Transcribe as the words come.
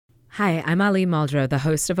Hi, I'm Ali Muldrow, the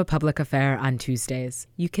host of A Public Affair on Tuesdays.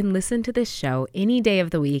 You can listen to this show any day of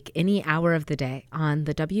the week, any hour of the day on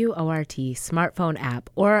the WORT smartphone app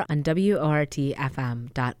or on WORTFM.org.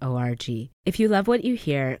 If you love what you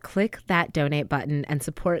hear, click that donate button and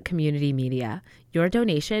support community media. Your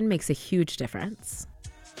donation makes a huge difference.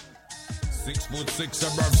 6'6"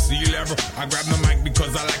 above sea level. I grab the mic because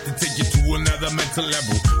I like to take you to another mental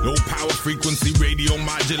level. Low power frequency radio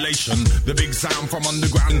modulation. The big sound from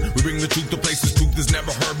underground. We bring the truth to places truth is never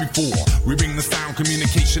heard before. We bring the sound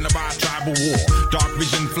communication of our tribal war. Dark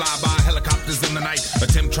vision fly by helicopters in the night.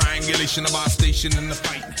 Attempt triangulation of our station in the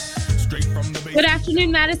fight. Good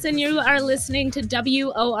afternoon, Madison. You are listening to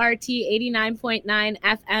WORT 89.9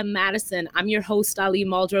 FM Madison. I'm your host, Ali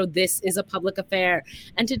Muldrow. This is A Public Affair.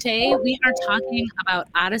 And today we are talking about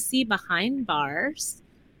Odyssey Behind Bars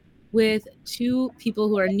with two people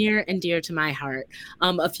who are near and dear to my heart.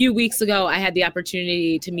 A few weeks ago, I had the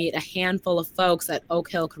opportunity to meet a handful of folks at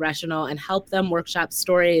Oak Hill Correctional and help them workshop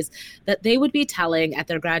stories that they would be telling at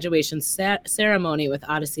their graduation ceremony with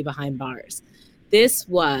Odyssey Behind Bars. This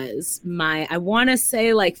was my, I want to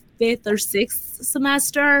say like 5th or 6th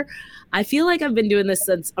semester. I feel like I've been doing this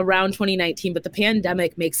since around 2019, but the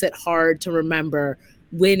pandemic makes it hard to remember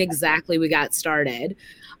when exactly we got started.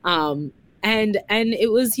 And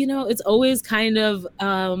it was, you know, it's always kind of,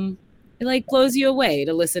 it like blows you away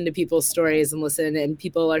to listen to people's stories and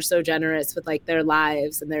people are so generous with like their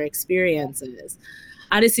lives and their experiences.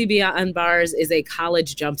 Odyssey Beyond Bars is a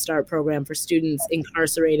college jumpstart program for students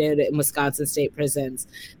incarcerated in Wisconsin state prisons.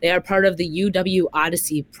 They are part of the UW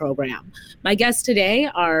Odyssey program. My guests today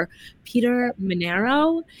are Peter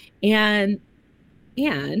Moreno and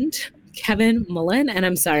Kevin Mullen. And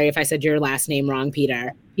I'm sorry if I said your last name wrong,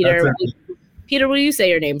 Peter. Peter, will you say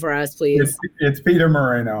your name for us, please? It's Peter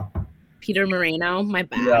Moreno. Peter Moreno, my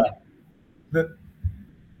bad. Yeah.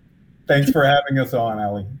 Thanks for having us on,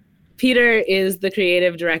 Ali. Peter is the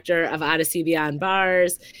creative director of Odyssey Beyond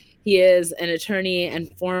Bars. He is an attorney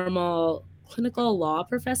and formal clinical law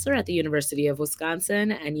professor at the University of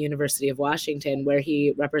Wisconsin and University of Washington, where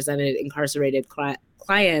he represented incarcerated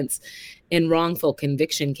clients in wrongful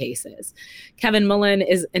conviction cases. Kevin Mullen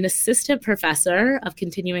is an assistant professor of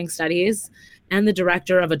continuing studies and the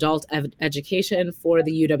director of adult education for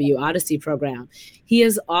the UW Odyssey program. He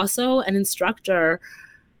is also an instructor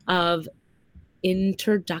of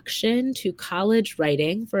Introduction to College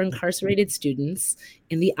Writing for incarcerated students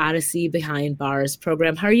in the Odyssey Behind Bars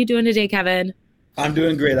program. How are you doing today, Kevin? I'm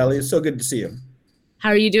doing great, Ali. It's so good to see you. How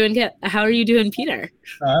are you doing, Peter?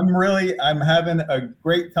 I'm having a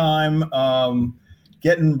great time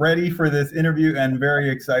getting ready for this interview and very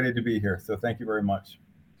excited to be here. So thank you very much.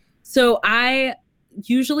 So I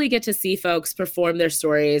usually get to see folks perform their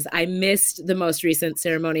stories. I missed the most recent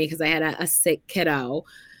ceremony because I had a sick kiddo.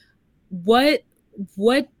 What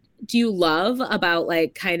do you love about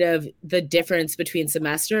like kind of the difference between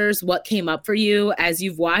semesters? What came up for you as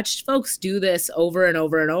you've watched folks do this over and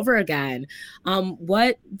over and over again?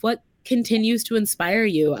 What continues to inspire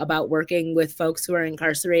you about working with folks who are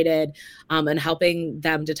incarcerated and helping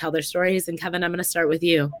them to tell their stories? And Kevin, I'm going to start with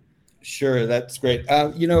you. Sure, that's great.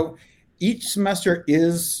 Each semester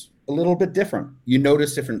is a little bit different. You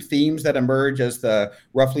notice different themes that emerge as the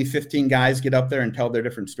roughly 15 guys get up there and tell their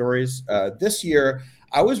different stories. This year,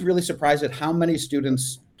 I was really surprised at how many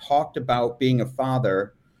students talked about being a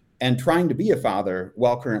father and trying to be a father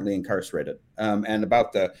while currently incarcerated, and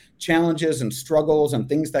about the challenges and struggles and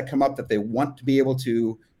things that come up that they want to be able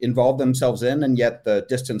to involve themselves in, and yet the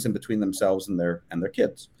distance in between themselves and their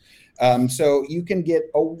kids. So you can get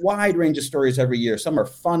a wide range of stories every year. Some are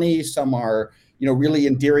funny, some are really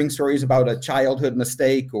endearing stories about a childhood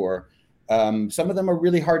mistake, or some of them are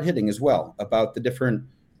really hard-hitting as well, about the different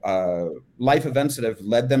life events that have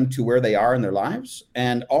led them to where they are in their lives,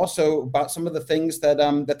 and also about some of the things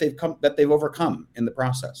that they've overcome in the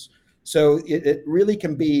process. So it really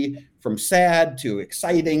can be from sad to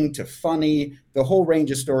exciting to funny. The whole range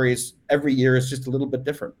of stories every year is just a little bit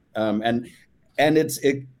different, and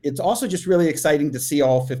it's also just really exciting to see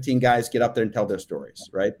all 15 guys get up there and tell their stories,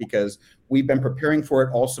 right? Because we've been preparing for it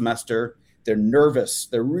all semester. They're nervous.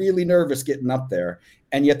 They're really nervous getting up there.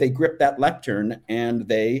 And yet they grip that lectern and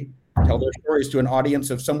they tell their stories to an audience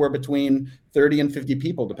of somewhere between 30 and 50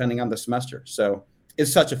 people, depending on the semester. So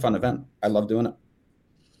it's such a fun event. I love doing it.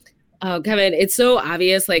 Kevin, it's so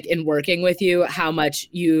obvious, like in working with you, how much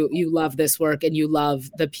you love this work and you love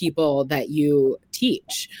the people that you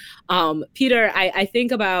teach. Peter, I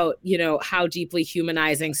think about, how deeply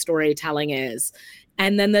humanizing storytelling is.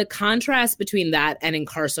 And then the contrast between that and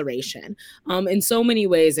incarceration. In so many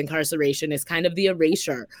ways, incarceration is kind of the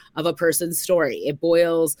erasure of a person's story. It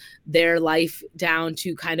boils their life down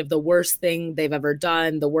to kind of the worst thing they've ever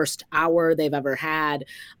done, the worst hour they've ever had.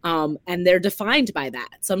 And they're defined by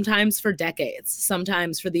that, sometimes for decades,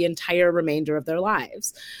 sometimes for the entire remainder of their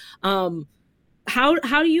lives. How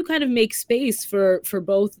do you kind of make space for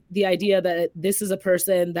both the idea that this is a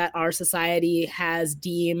person that our society has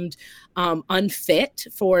deemed unfit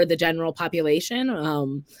for the general population,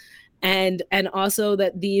 and also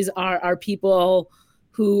that these are people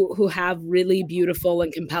who have really beautiful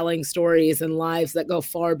and compelling stories and lives that go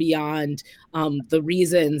far beyond the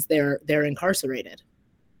reasons they're incarcerated?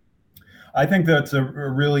 I think that's a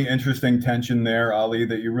really interesting tension there, Ali,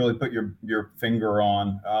 that you really put your finger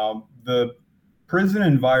on. The prison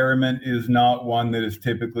environment is not one that is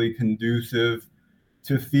typically conducive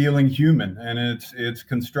to feeling human, and it's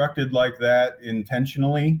constructed like that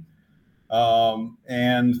intentionally.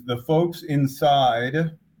 And the folks inside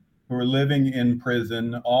who are living in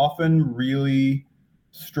prison often really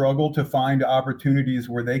struggle to find opportunities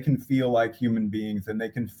where they can feel like human beings and they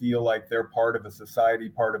can feel like they're part of a society,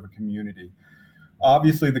 part of a community.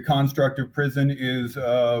 Obviously, the construct of prison is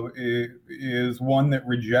one that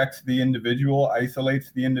rejects the individual,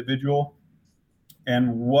 isolates the individual.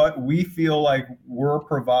 And what we feel like we're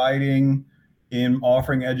providing in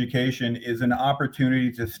offering education is an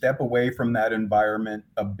opportunity to step away from that environment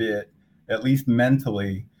a bit, at least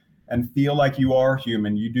mentally, and feel like you are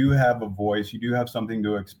human. You do have a voice, you do have something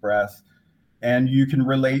to express, and you can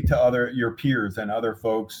relate to your peers and other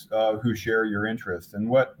folks who share your interests. And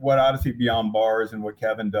what Odyssey Beyond Bars and what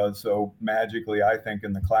Kevin does so magically, I think,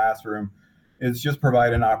 in the classroom is just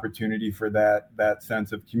provide an opportunity for that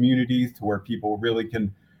sense of community to where people really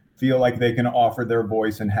can feel like they can offer their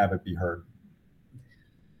voice and have it be heard.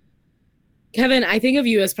 Kevin, I think of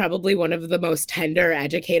you as probably one of the most tender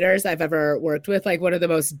educators I've ever worked with, like one of the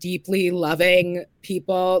most deeply loving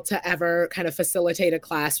people to ever kind of facilitate a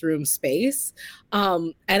classroom space.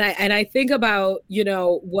 And I think about,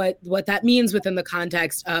 what that means within the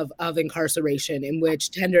context of incarceration, in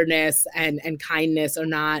which tenderness and kindness are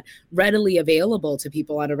not readily available to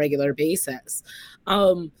people on a regular basis.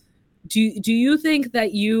 Do you think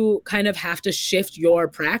that you kind of have to shift your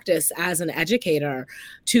practice as an educator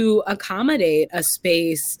to accommodate a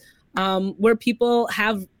space where people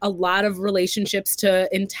have a lot of relationships to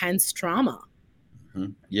intense trauma?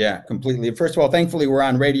 Mm-hmm. Yeah, completely. First of all, thankfully we're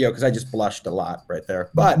on radio because I just blushed a lot right there.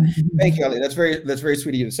 But thank you, Ali. That's very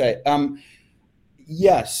sweet of you to say.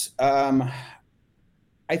 Yes,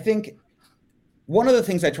 I think one of the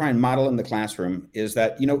things I try and model in the classroom is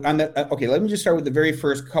that, okay, let me just start with the very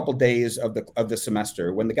first couple days of the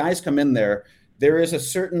semester. When the guys come in there is a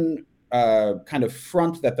certain kind of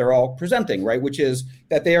front that they're all presenting, right? Which is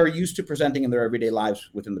that they are used to presenting in their everyday lives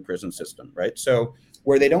within the prison system, right? So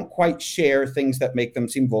where they don't quite share things that make them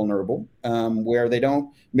seem vulnerable, where they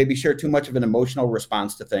don't maybe share too much of an emotional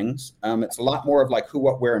response to things. It's a lot more of like who,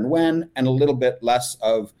 what, where, and when, and a little bit less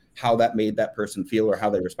of how that made that person feel or how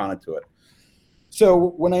they responded to it.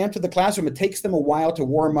 So when I enter the classroom, it takes them a while to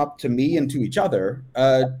warm up to me and to each other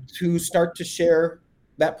to start to share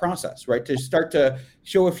that process, right? To start to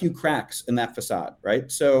show a few cracks in that facade,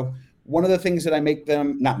 right? So one of the things that I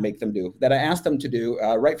that I ask them to do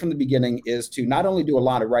right from the beginning is to not only do a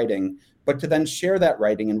lot of writing, but to then share that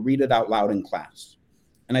writing and read it out loud in class.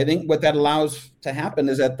 And I think what that allows to happen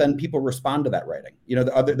is that then people respond to that writing.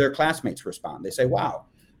 Their classmates respond. They say, wow,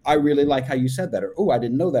 I really like how you said that, or, oh, I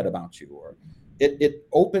didn't know that about you, or it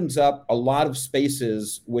opens up a lot of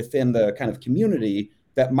spaces within the kind of community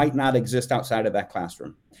that might not exist outside of that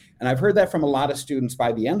classroom. And I've heard that from a lot of students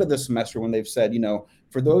by the end of the semester when they've said,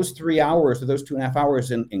 for those 3 hours or those 2.5 hours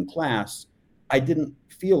in class, I didn't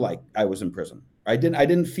feel like I was in prison. I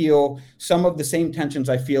didn't feel some of the same tensions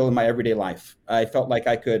I feel in my everyday life. I felt like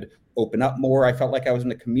I could open up more. I felt like I was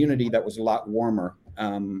in a community that was a lot warmer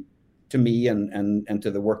to me and to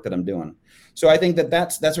the work that I'm doing. So I think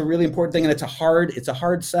that's a really important thing, and it's a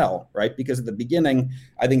hard sell, right? Because at the beginning,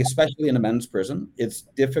 I think especially in a men's prison, it's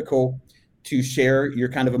difficult to share your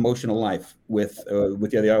kind of emotional life with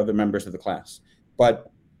the other members of the class.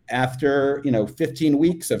 But after 15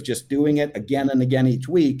 weeks of just doing it again and again each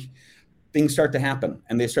week, things start to happen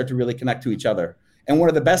and they start to really connect to each other. And one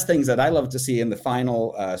of the best things that I love to see in the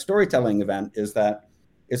final storytelling event is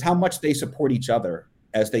how much they support each other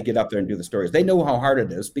as they get up there and do the stories. They know how hard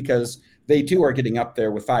it is because they too are getting up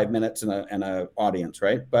there with 5 minutes and a audience,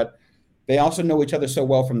 right? But they also know each other so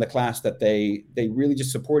well from the class that they really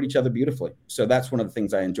just support each other beautifully. So that's one of the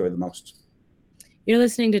things I enjoy the most. You're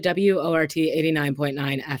listening to WORT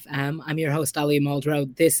 89.9 FM. I'm your host, Ali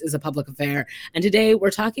Muldrow. This is A Public Affair. And today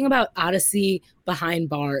we're talking about Odyssey Behind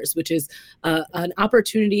Bars, which is an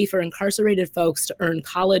opportunity for incarcerated folks to earn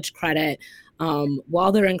college credit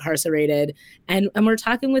while they're incarcerated. And we're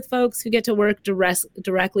talking with folks who get to work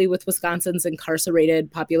directly with Wisconsin's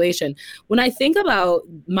incarcerated population. When I think about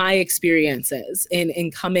my experiences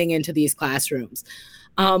in coming into these classrooms,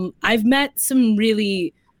 I've met some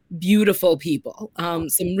really beautiful people,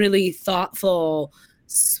 some really thoughtful,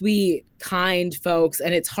 sweet, kind folks.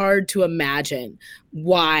 And it's hard to imagine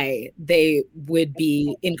why they would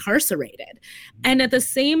be incarcerated. And at the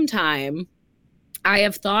same time, I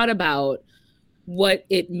have thought about what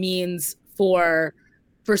it means for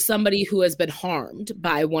somebody who has been harmed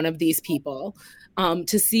by one of these people,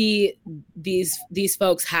 to see these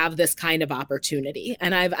folks have this kind of opportunity.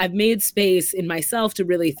 And I've made space in myself to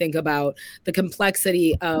really think about the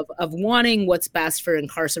complexity of wanting what's best for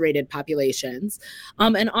incarcerated populations,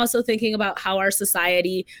 and also thinking about how our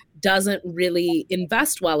society doesn't really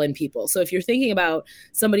invest well in people. So if you're thinking about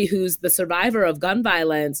somebody who's the survivor of gun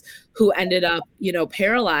violence, who ended up,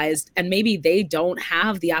 paralyzed, and maybe they don't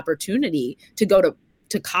have the opportunity to go to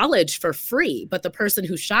college for free, but the person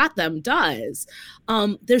who shot them does,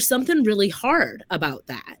 there's something really hard about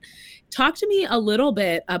that. Talk to me a little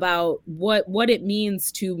bit about what it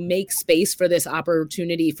means to make space for this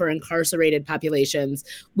opportunity for incarcerated populations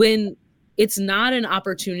when it's not an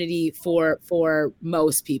opportunity for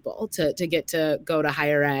most people to get to go to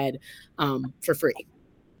higher ed for free.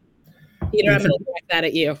 Peter, I'm going to direct that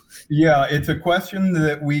at you. Yeah, it's a question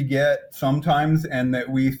that we get sometimes and that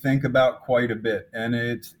we think about quite a bit. And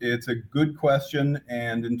it's a good question.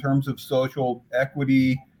 And in terms of social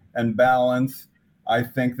equity and balance, I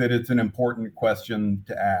think that it's an important question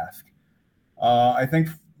to ask. I think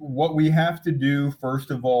what we have to do,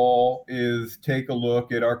 first of all, is take a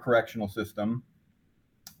look at our correctional system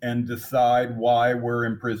and decide why we're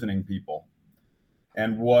imprisoning people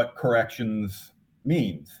and what corrections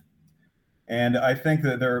means. And I think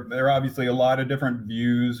that there are obviously a lot of different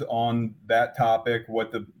views on that topic,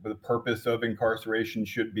 what the purpose of incarceration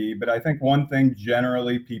should be. But I think one thing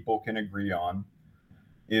generally people can agree on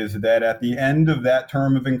is that at the end of that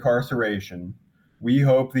term of incarceration, we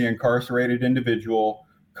hope the incarcerated individual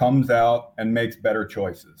comes out and makes better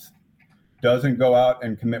choices, doesn't go out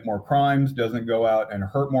and commit more crimes, doesn't go out and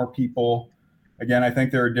hurt more people. Again, I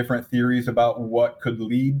think there are different theories about what could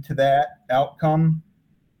lead to that outcome.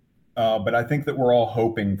 But I think that we're all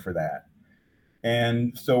hoping for that.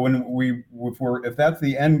 And so if that's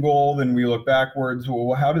the end goal, then we look backwards.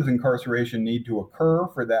 Well, how does incarceration need to occur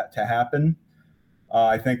for that to happen?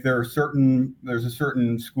 I think there's a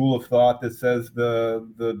certain school of thought that says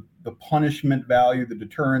the punishment value, the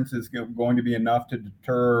deterrence is going to be enough to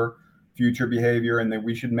deter future behavior, and that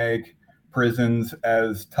we should make prisons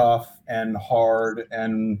as tough and hard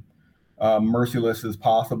and merciless as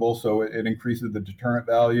possible, so it increases the deterrent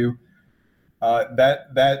value.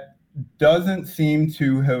 That doesn't seem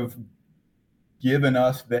to have given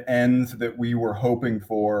us the ends that we were hoping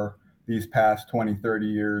for these past 20, 30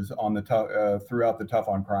 years on throughout the tough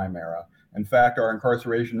on crime era. In fact, our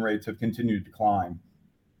incarceration rates have continued to climb.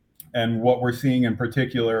 And what we're seeing in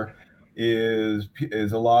particular is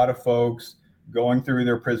a lot of folks going through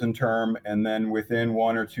their prison term, and then within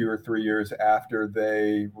 1 or 2 or 3 years after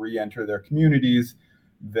they re-enter their communities,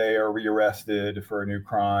 they are rearrested for a new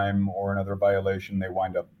crime or another violation. They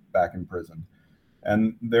wind up back in prison.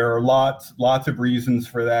 And there are lots of reasons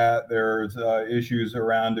for that. There's issues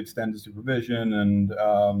around extended supervision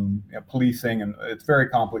and policing, and it's very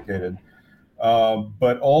complicated.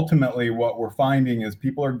 But ultimately, what we're finding is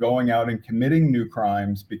people are going out and committing new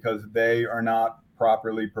crimes because they are not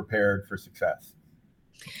properly prepared for success.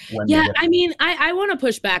 Yeah, I mean, I want to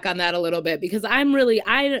push back on that a little bit, because I'm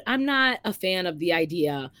not a fan of the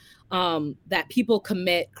idea that people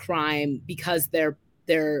commit crime because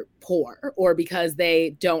they're poor or because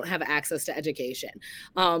they don't have access to education.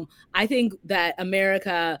 I think that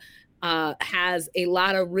America has a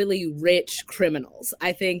lot of really rich criminals.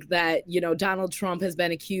 I think that, Donald Trump has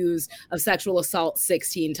been accused of sexual assault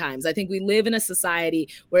 16 times. I think we live in a society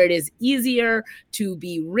where it is easier to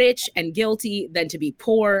be rich and guilty than to be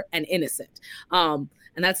poor and innocent. And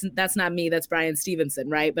that's not me, that's Brian Stevenson,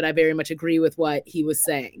 right? But I very much agree with what he was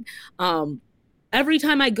saying. Every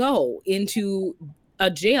time I go into a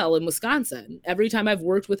jail in Wisconsin, every time I've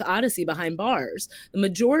worked with Odyssey Behind Bars, the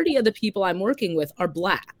majority of the people I'm working with are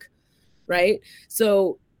Black. Right.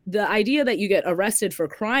 So the idea that you get arrested for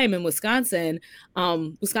crime in Wisconsin,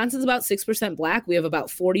 Wisconsin's about 6% Black. We have about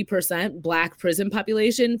 40% Black prison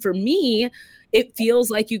population. For me, it feels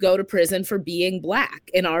like you go to prison for being Black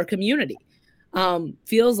in our community.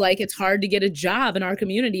 Feels like it's hard to get a job in our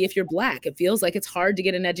community if you're Black. It feels like it's hard to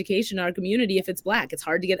get an education in our community if it's Black. It's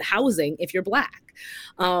hard to get housing if you're Black.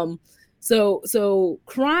 So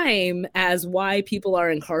crime as why people are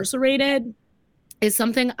incarcerated is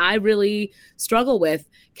something I really struggle with.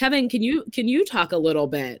 Kevin, can you talk a little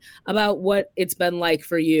bit about what it's been like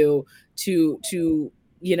for you to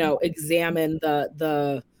examine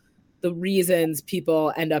the reasons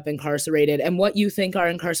people end up incarcerated and what you think our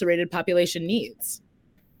incarcerated population needs?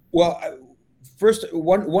 Well, first,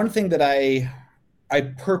 one thing that I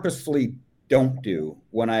purposefully don't do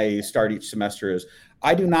when I start each semester is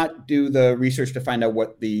I do not do the research to find out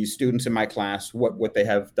what the students in my class, what they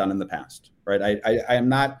have done in the past, right? I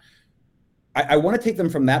want to take them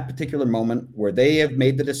from that particular moment where they have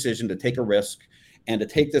made the decision to take a risk and to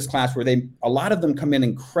take this class where a lot of them come in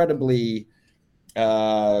incredibly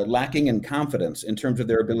lacking in confidence in terms of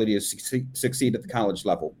their ability to succeed at the college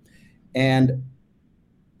level. And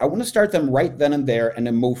I want to start them right then and there and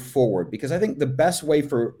then move forward, because I think the best way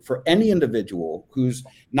for any individual who's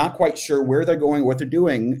not quite sure where they're going, what they're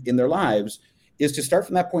doing in their lives, is to start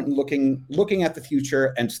from that point and looking at the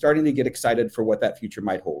future and starting to get excited for what that future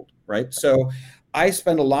might hold, right? So I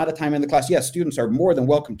spend a lot of time in the class. Yes, students are more than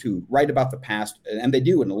welcome to write about the past, and they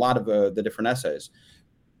do in a lot of the different essays.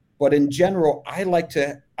 But in general, I like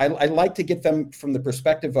to get them from the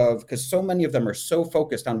perspective of, because so many of them are so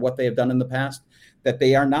focused on what they have done in the past that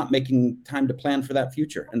they are not making time to plan for that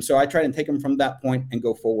future. And so I try to take them from that point and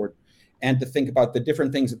go forward, and to think about the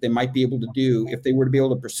different things that they might be able to do if they were to be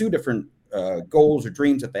able to pursue different goals or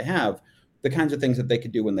dreams that they have, the kinds of things that they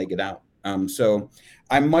could do when they get out. So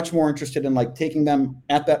I'm much more interested in like taking them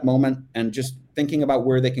at that moment and just thinking about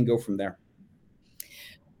where they can go from there.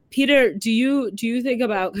 Peter, do you think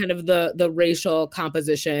about kind of the racial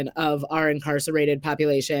composition of our incarcerated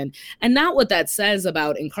population, and not what that says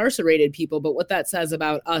about incarcerated people, but what that says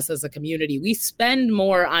about us as a community? We spend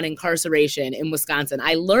more on incarceration in Wisconsin.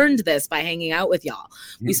 I learned this by hanging out with y'all.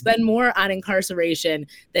 We spend more on incarceration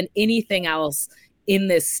than anything else in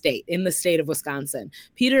this state, in the state of Wisconsin.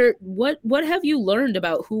 Peter, what have you learned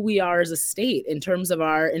about who we are as a state in terms of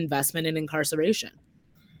our investment in incarceration?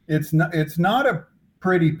 It's not a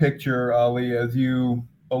pretty picture, Ali, as you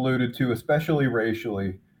alluded to, especially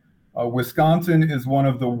racially. Wisconsin is one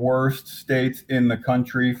of the worst states in the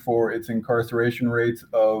country for its incarceration rates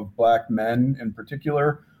of Black men in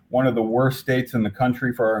particular, one of the worst states in the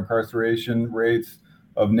country for our incarceration rates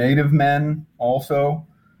of Native men also.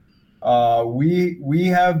 We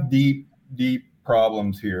have deep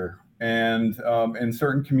problems here. And in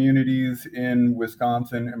certain communities in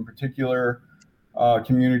Wisconsin in particular,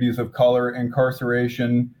 communities of color,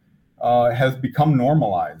 incarceration has become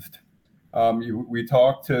normalized. We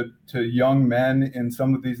talk to young men in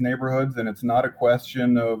some of these neighborhoods, and it's not a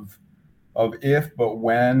question of if, but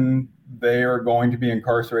when they are going to be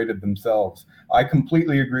incarcerated themselves. I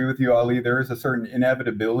completely agree with you, Ali. There is a certain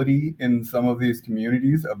inevitability in some of these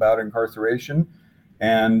communities about incarceration.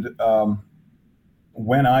 And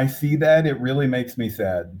when I see that, it really makes me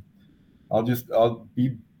sad. I'll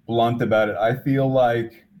be blunt about it. I feel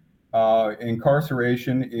like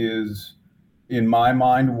incarceration is, in my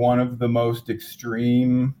mind, one of the most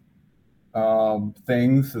extreme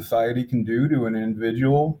things society can do to an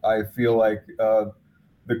individual. I feel like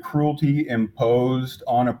the cruelty imposed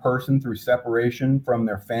on a person through separation from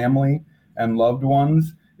their family and loved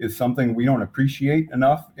ones is something we don't appreciate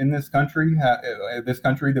enough in this country. This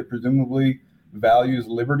country that presumably values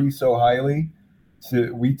liberty so highly.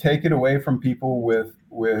 So we take it away from people with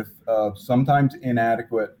sometimes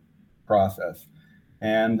inadequate process.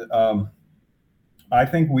 And I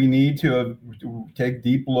think we need to take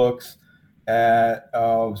deep looks at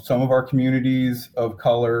some of our communities of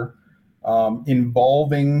color,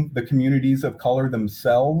 involving the communities of color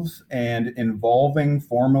themselves and involving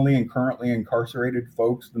formerly and currently incarcerated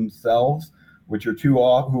folks themselves, who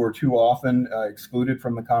are too often excluded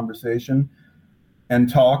from the conversation, and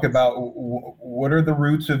talk about what are the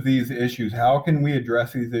roots of these issues? How can we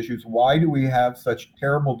address these issues? Why do we have such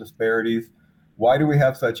terrible disparities? Why do we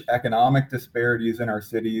have such economic disparities in our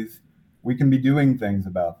cities? We can be doing things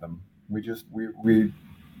about them. We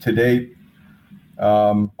to date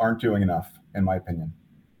aren't doing enough, in my opinion.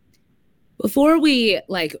 Before we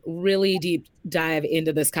really deep dive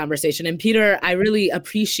into this conversation, and Peter, I really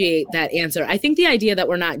appreciate that answer. I think the idea that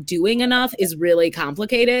we're not doing enough is really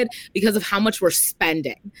complicated because of how much we're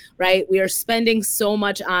spending, right? We are spending so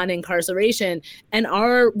much on incarceration, and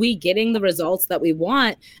are we getting the results that we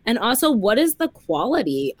want? And also, what is the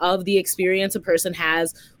quality of the experience a person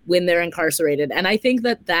has when they're incarcerated? And I think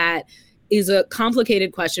that is a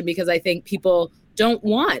complicated question because I think people don't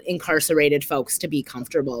want incarcerated folks to be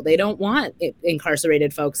comfortable. They don't want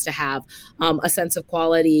incarcerated folks to have a sense of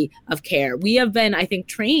quality of care. We have been, I think,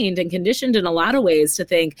 trained and conditioned in a lot of ways to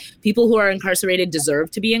think people who are incarcerated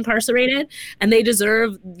deserve to be incarcerated, and they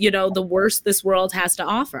deserve, the worst this world has to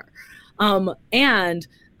offer. And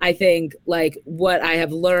I think what I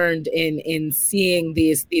have learned in seeing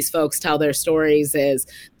these folks tell their stories is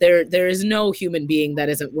there is no human being that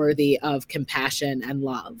isn't worthy of compassion and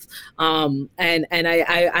love. And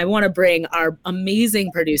I want to bring our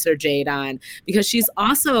amazing producer Jade on because she's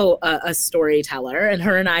also a storyteller, and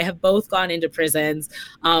her and I have both gone into prisons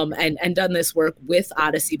and done this work with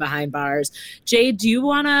Odyssey Behind Bars. Jade, do you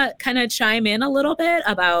want to kind of chime in a little bit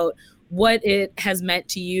about what it has meant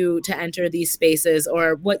to you to enter these spaces,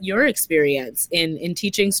 or what your experience in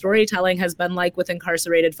teaching storytelling has been like with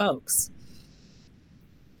incarcerated folks?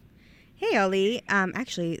 Hey, Ali.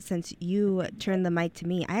 Actually, since you turned the mic to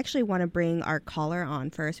me, I actually want to bring our caller on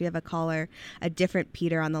first. We have a different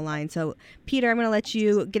Peter on the line. So, Peter, I'm going to let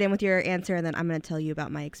you get in with your answer, and then I'm going to tell you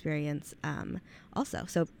about my experience also.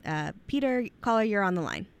 So, Peter, caller, you're on the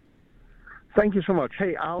line. Thank you so much.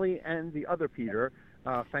 Hey, Ali and the other Peter.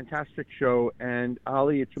 Fantastic show. And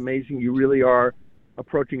Ali, it's amazing. You really are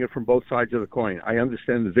approaching it from both sides of the coin. I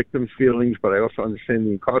understand the victim's feelings, but I also understand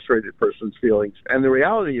the incarcerated person's feelings. And the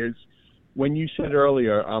reality is, when you said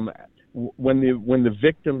earlier, when the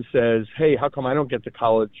victim says, "Hey, how come I don't get to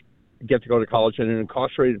go to college, and an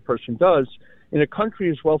incarcerated person does?" In a country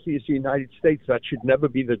as wealthy as the United States, that should never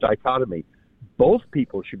be the dichotomy. Both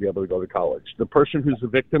people should be able to go to college. The person who's the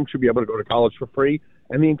victim should be able to go to college for free,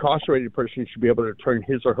 and the incarcerated person should be able to turn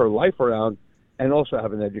his or her life around and also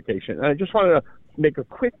have an education. And I just wanted to make a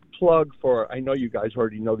quick plug for, I know you guys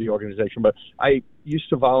already know the organization, but I used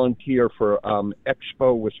to volunteer for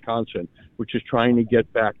Expo Wisconsin, which is trying to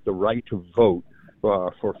get back the right to vote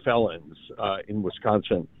for felons in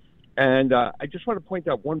Wisconsin. And I just want to point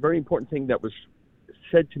out one very important thing that was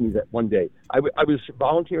said to me that one day. I was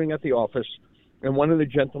volunteering at the office, and one of the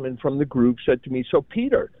gentlemen from the group said to me, "So,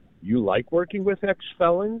 Peter, you like working with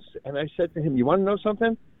ex-felons?" And I said to him, "You want to know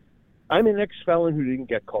something? I'm an ex-felon who didn't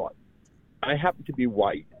get caught. I happen to be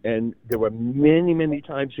white, and there were many, many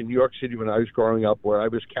times in New York City when I was growing up where I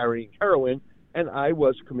was carrying heroin and I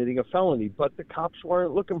was committing a felony, but the cops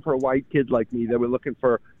weren't looking for a white kid like me. They were looking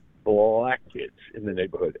for black kids in the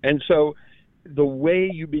neighborhood." And so the way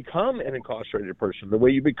you become an incarcerated person, the way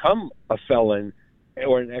you become a felon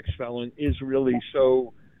or an ex-felon is really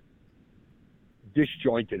so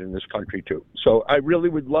disjointed in this country too. So I really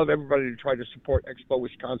would love everybody to try to support Expo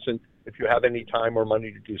Wisconsin if you have any time or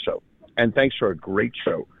money to do so. And thanks for a great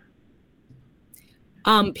show.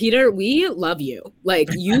 Peter, we love you.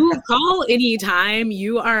 You call anytime.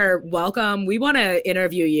 You are welcome. We want to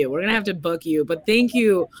interview you. We're going to have to book you, but thank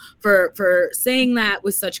you for saying that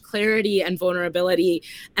with such clarity and vulnerability.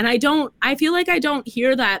 And I feel like I don't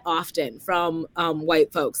hear that often from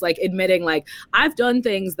white folks, admitting I've done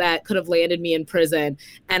things that could have landed me in prison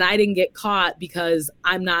and I didn't get caught because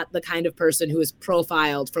I'm not the kind of person who is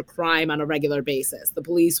profiled for crime on a regular basis. The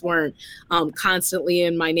police weren't constantly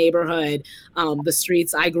in my neighborhood. The streets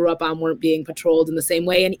I grew up on weren't being patrolled in the same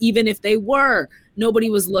way. And even if they were, nobody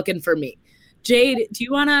was looking for me. Jade, do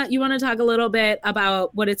you wanna talk a little bit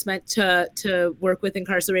about what it's meant to work with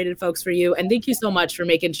incarcerated folks for you? And thank you so much for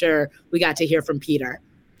making sure we got to hear from Peter.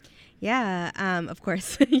 Yeah, of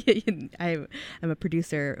course. I'm a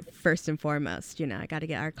producer first and foremost. I got to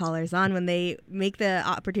get our callers on when they make the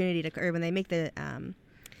opportunity to, or when they make the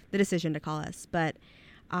decision to call us. But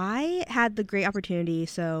I had the great opportunity,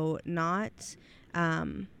 so not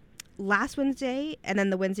last Wednesday and then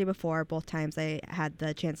the Wednesday before, both times I had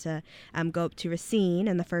the chance to go up to Racine.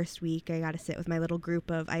 And the first week I got to sit with my little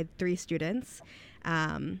group I had 3 students,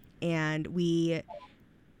 and they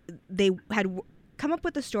had come up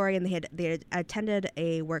with a story, and they had attended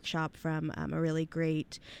a workshop from a really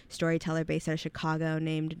great storyteller based out of Chicago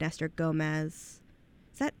named Nestor Gomez.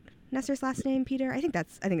 Is that Nestor's last name, Peter? I think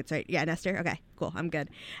it's right. Yeah, Nestor. Okay, cool. I'm good.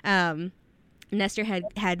 Nestor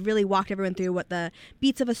had really walked everyone through what the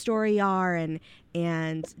beats of a story are,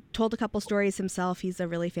 and told a couple stories himself. He's a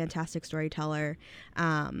really fantastic storyteller.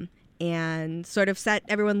 and sort of set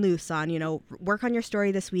everyone loose on, work on your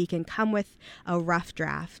story this week and come with a rough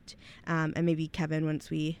draft. And maybe Kevin, once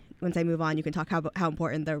I move on, you can talk how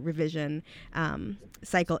important the revision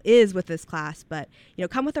cycle is with this class. But,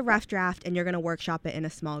 come with a rough draft and you're going to workshop it in a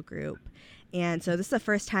small group. And so this is the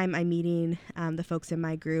first time I'm meeting the folks in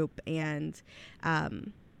my group, and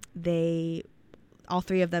all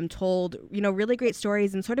three of them told, really great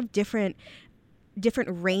stories and sort of different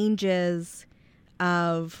ranges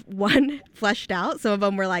of one fleshed out. Some of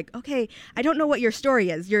them were like, okay, I don't know what your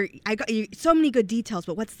story is. I got you so many good details,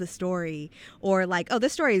 but what's the story? Or like, oh,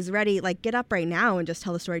 this story is ready. Like, get up right now and just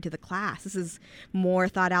tell the story to the class. This is more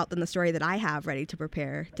thought out than the story that I have ready to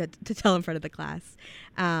prepare to tell in front of the class.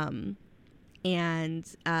 And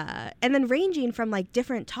then ranging from like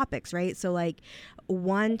different topics, right? So like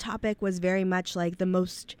one topic was very much like the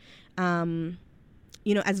most,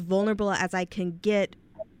 as vulnerable as I can get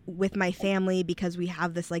with my family, because we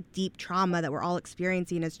have this like deep trauma that we're all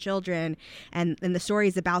experiencing as children, and the story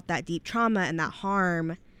is about that deep trauma and that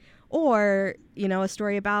harm. Or, a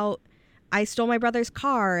story about I stole my brother's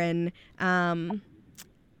car and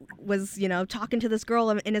was, talking to this girl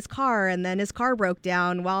in his car, and then his car broke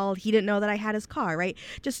down while he didn't know that I had his car, right?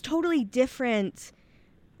 Just totally different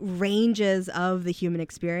ranges of the human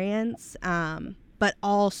experience, but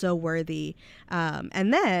also worthy.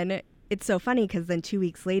 And then it's so funny because then 2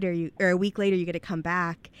 weeks later, a week later, you get to come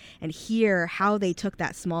back and hear how they took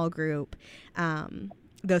that small group,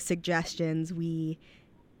 those suggestions,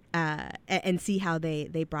 and see how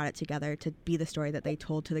they brought it together to be the story that they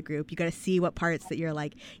told to the group. You got to see what parts that you're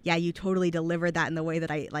like, yeah, you totally delivered that in the way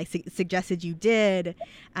that I suggested you did,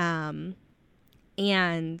 and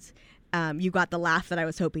you got the laugh that I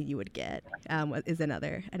was hoping you would get. Is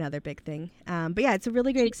another big thing. But yeah, it's a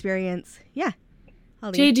really great experience. Yeah.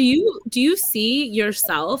 Jade, do you see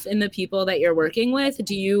yourself in the people that you're working with?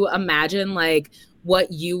 Do you imagine like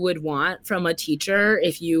what you would want from a teacher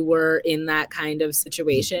if you were in that kind of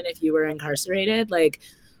situation, if you were incarcerated? Like,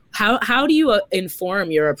 how do you inform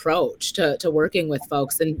your approach to working with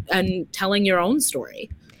folks and telling your own story?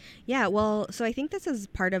 Yeah, well, so I think this is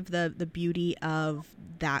part of the beauty of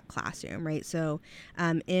that classroom, right? So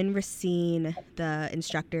in Racine, the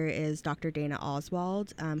instructor is Dr. Dana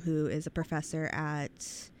Oswald, who is a professor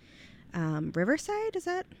at Riverside, is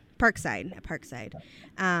that? Parkside.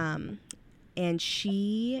 And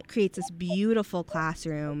she creates this beautiful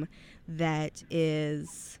classroom that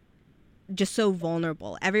is just so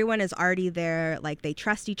vulnerable. Everyone is already there, like they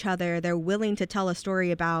trust each other. They're willing to tell a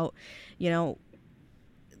story about,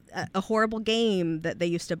 a horrible game that they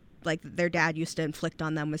used to, like their dad used to inflict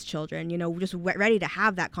on them as children, just ready to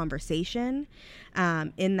have that conversation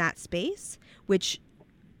in that space, which,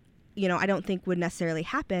 I don't think would necessarily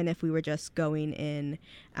happen if we were just going in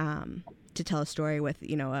to tell a story with,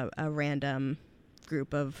 a random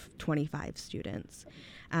group of 25 students.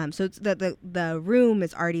 So it's the room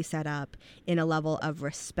is already set up in a level of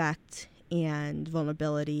respect and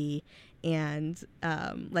vulnerability, and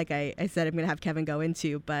like I said, I'm going to have Kevin go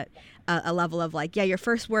into, but a level of like, yeah, your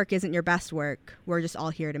first work isn't your best work. We're just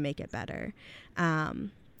all here to make it better.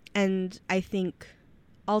 And I think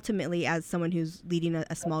ultimately, as someone who's leading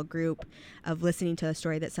a small group, of listening to a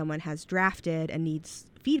story that someone has drafted and needs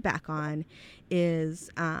feedback on,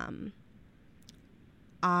 is I'm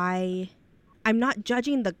not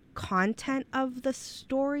judging the content of the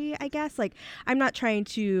story, I guess. Like, I'm not trying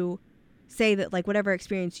to say that like whatever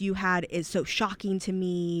experience you had is so shocking to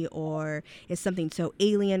me or is something so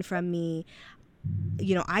alien from me.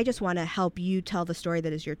 I just want to help you tell the story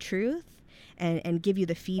that is your truth, and give you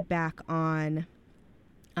the feedback on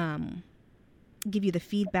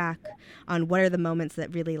what are the moments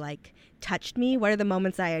that really like touched me, what are the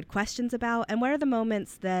moments I had questions about, and what are the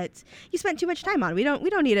moments that you spent too much time on. We don't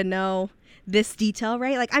need to know this detail,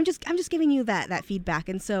 right? Like I'm just giving you that feedback.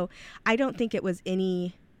 And so I don't think it was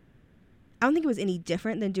any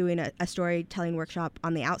different than doing a storytelling workshop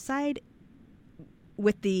on the outside,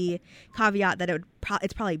 with the caveat that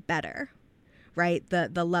it's probably better, right?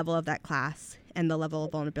 The level of that class and the level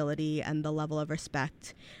of vulnerability and the level of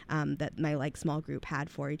respect that my like small group had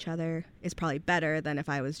for each other is probably better than if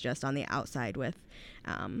I was just on the outside with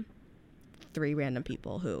 3 random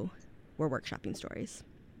people who were workshopping stories.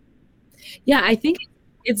 Yeah, I think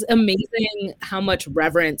it's amazing how much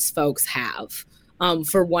reverence folks have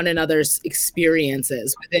for one another's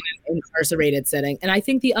experiences within an incarcerated setting. And I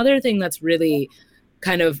think the other thing that's really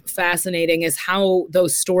kind of fascinating is how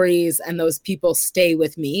those stories and those people stay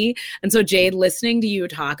with me. And so Jade, listening to you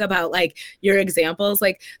talk about like your examples,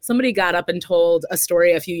 like somebody got up and told a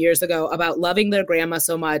story a few years ago about loving their grandma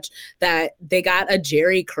so much that they got a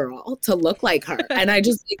Jerry curl to look like her. And I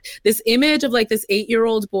just like this image of like this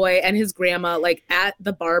 8-year-old boy and his grandma like at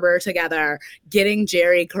the barber together getting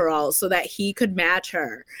Jerry curls so that he could match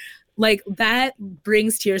her. Like that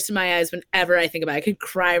brings tears to my eyes whenever I think about it. I could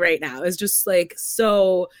cry right now. It's just like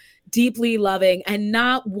so deeply loving and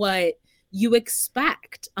not what you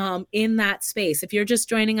expect in that space. If you're just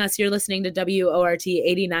joining us, you're listening to WORT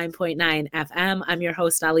 89.9 FM. I'm your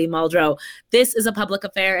host, Ali Muldrow. This is A Public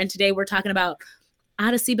Affair, and today we're talking about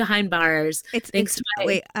Odyssey Behind Bars.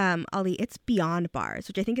 Ali, it's Beyond Bars,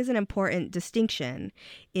 which I think is an important distinction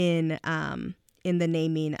in the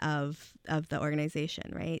naming of the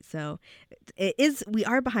organization, right? So we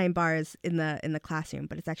are behind bars in the classroom,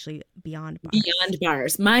 but it's actually beyond bars. Beyond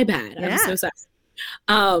bars. My bad. Yeah. I'm so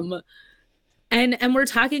sorry. And we're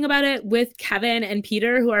talking about it with Kevin and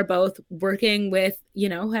Peter, who are both working with,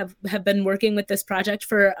 have been working with this project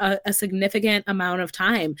for a significant amount of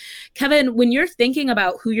time. Kevin, when you're thinking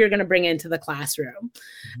about who you're going to bring into the classroom,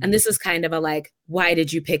 and this is kind of a like, why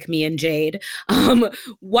did you pick me and Jade?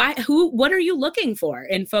 What are you looking for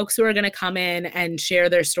in folks who are going to come in and share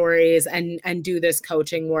their stories and do this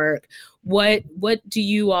coaching work? What do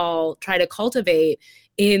you all try to cultivate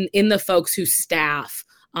in the folks who staff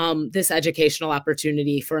this educational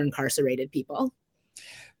opportunity for incarcerated people?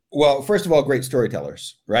 Well, first of all, great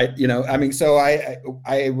storytellers, right? So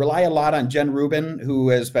I rely a lot on Jen Rubin, who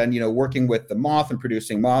has been, working with the Moth and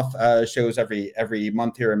producing Moth shows every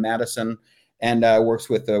month here in Madison, and works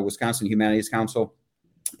with the Wisconsin Humanities Council.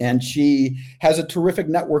 And she has a terrific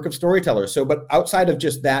network of storytellers. So, but outside of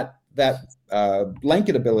just that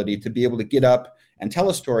blanket ability to be able to get up and tell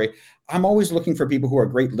a story, I'm always looking for people who are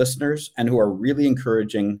great listeners and who are really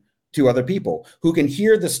encouraging to other people, who can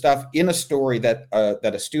hear the stuff in a story that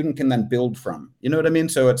a student can then build from. You know what I mean?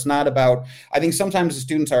 So it's not about, I think sometimes the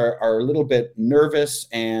students are a little bit nervous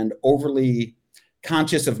and overly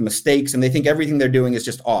conscious of mistakes, and they think everything they're doing is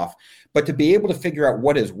just off. But to be able to figure out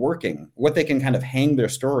what is working, what they can kind of hang their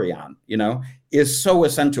story on, is so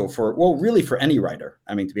essential really for any writer.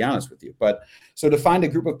 I mean, to be honest with you. But so to find a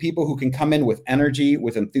group of people who can come in with energy,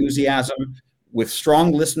 with enthusiasm, with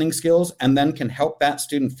strong listening skills, and then can help that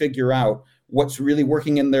student figure out what's really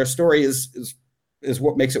working in their story is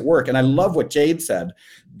what makes it work. And I love what Jade said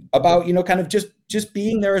about, kind of just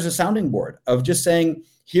being there as a sounding board of just saying,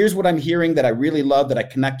 here's what I'm hearing that I really love, that I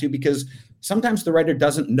connect to, because sometimes the writer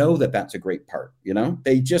doesn't know that that's a great part.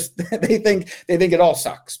 They just, they think it all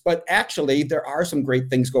sucks, but actually there are some great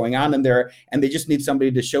things going on in there, and they just need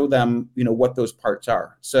somebody to show them, what those parts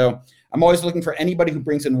are. So I'm always looking for anybody who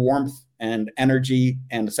brings in warmth and energy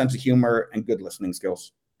and a sense of humor and good listening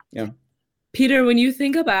skills. Peter, when you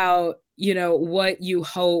think about, what you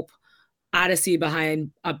hope Odyssey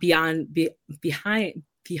Beyond,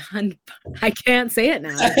 I can't say it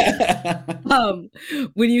now.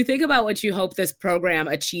 When you think about what you hope this program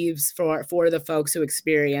achieves for the folks who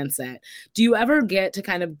experience it, do you ever get to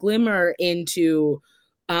kind of glimmer into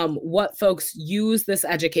what folks use this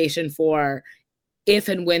education for if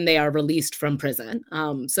and when they are released from prison?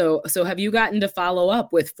 So have you gotten to follow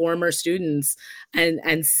up with former students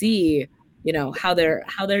and see, how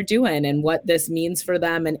they're doing and what this means for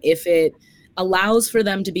them, and if it allows for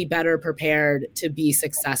them to be better prepared to be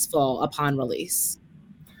successful upon release?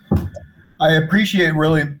 I appreciate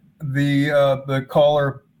really the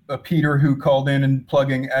caller, Peter, who called in and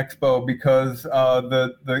plugging Expo, because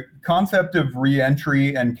the concept of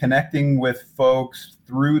reentry and connecting with folks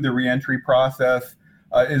through the reentry process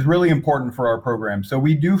is really important for our program. So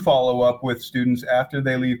we do follow up with students after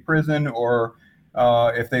they leave prison, or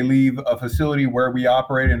if they leave a facility where we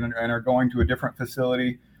operate and are going to a different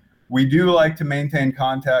facility. We do like to maintain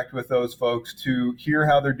contact with those folks to hear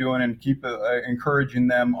how they're doing and keep encouraging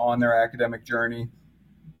them on their academic journey.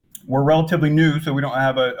 We're relatively new, so we don't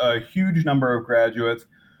have a huge number of graduates,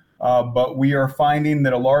 but we are finding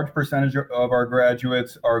that a large percentage of our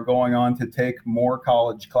graduates are going on to take more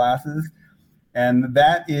college classes, and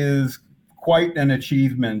that is quite an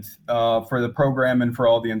achievement for the program and for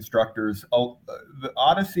all the instructors. The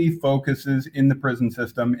Odyssey focuses in the prison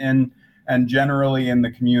system and generally in the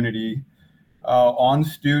community on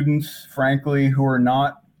students, frankly, who are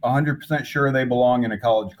not 100% sure they belong in a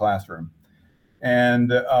college classroom.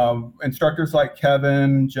 And instructors like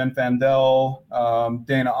Kevin, Jen Fandel,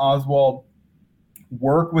 Dana Oswald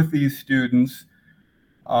work with these students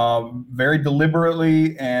very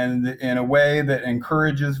deliberately and in a way that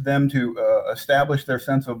encourages them to establish their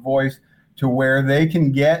sense of voice, to where they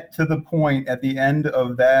can get to the point at the end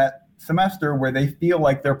of that semester where they feel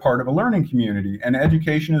like they're part of a learning community, and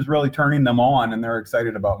education is really turning them on and they're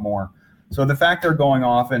excited about more. So the fact they're going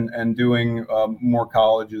off and doing more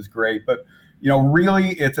college is great, but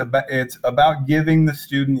really it's about giving the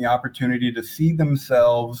student the opportunity to see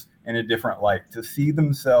themselves in a different light, to see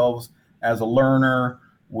themselves as a learner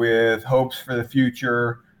with hopes for the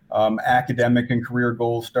future, academic and career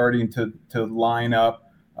goals starting to line up,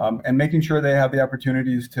 and making sure they have the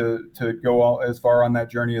opportunities to go as far on that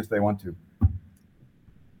journey as they want to.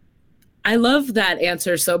 I love that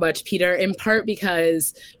answer so much, Peter, in part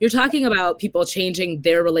because you're talking about people changing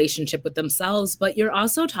their relationship with themselves, but you're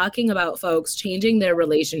also talking about folks changing their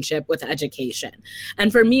relationship with education.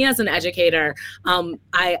 And for me as an educator,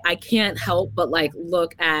 I can't help but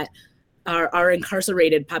look at our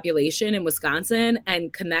incarcerated population in Wisconsin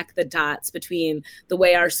and connect the dots between the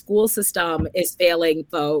way our school system is failing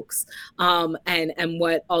folks and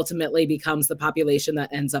what ultimately becomes the population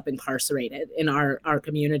that ends up incarcerated in our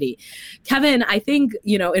community. Kevin, I think,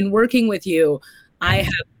 in working with you,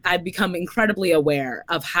 I've become incredibly aware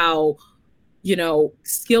of how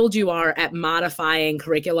skilled you are at modifying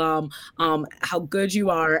curriculum, how good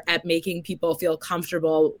you are at making people feel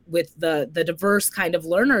comfortable with the diverse kind of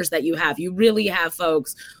learners that you have. You really have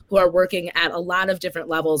folks who are working at a lot of different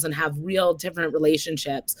levels and have real different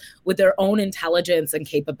relationships with their own intelligence and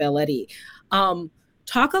capability.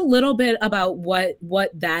 Talk a little bit about what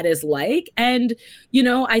that is like. And,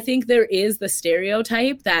 I think there is the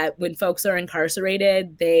stereotype that when folks are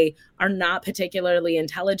incarcerated, they are not particularly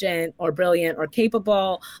intelligent or brilliant or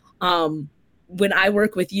capable. When I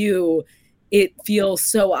work with you, it feels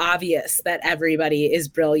so obvious that everybody is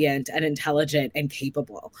brilliant and intelligent and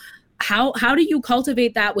capable. How do you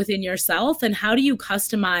cultivate that within yourself? And how do you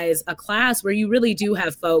customize a class where you really do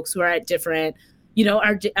have folks who are at different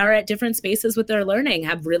are at different spaces with their learning,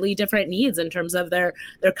 have really different needs in terms of their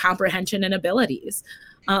comprehension and abilities?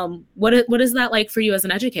 What is that like for you as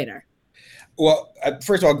an educator? Well,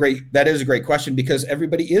 first of all, great. That is a great question because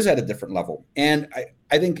everybody is at a different level. And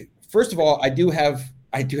I think, first of all, I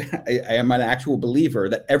am an actual believer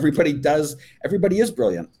that everybody is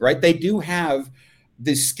brilliant, right? They do have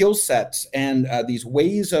these skill sets and these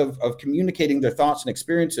ways of communicating their thoughts and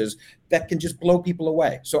experiences that can just blow people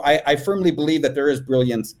away. So I firmly believe that there is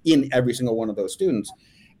brilliance in every single one of those students.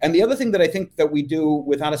 And the other thing that I think that we do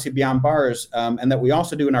with Odyssey Beyond Bars and that we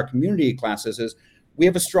also do in our community classes is we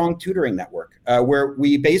have a strong tutoring network where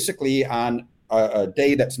we basically on a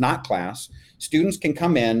day that's not class, students can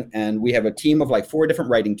come in and we have a team of 4 different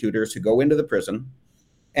writing tutors who go into the prison.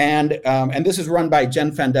 And this is run by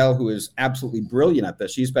Jen Fandel, who is absolutely brilliant at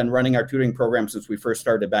this. She's been running our tutoring program since we first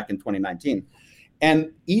started back in 2019.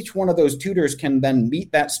 And each one of those tutors can then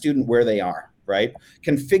meet that student where they are, right?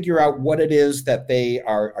 Can figure out what it is that they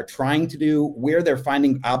are trying to do, where they're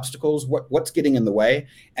finding obstacles, what's getting in the way,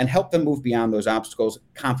 and help them move beyond those obstacles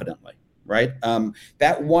confidently, right?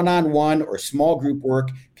 That one-on-one or small group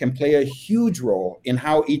work can play a huge role in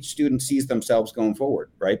how each student sees themselves going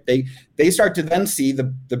forward, right? They start to then see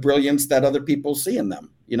the brilliance that other people see in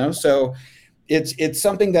them, So it's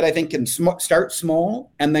something that I think can start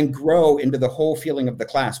small and then grow into the whole feeling of the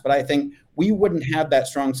class. But I think we wouldn't have that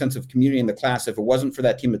strong sense of community in the class if it wasn't for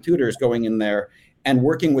that team of tutors going in there and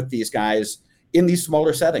working with these guys in these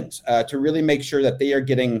smaller settings to really make sure that they are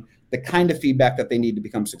getting the kind of feedback that they need to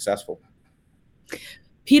become successful.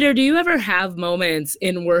 Peter, do you ever have moments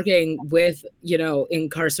in working with,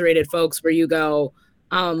 incarcerated folks where you go,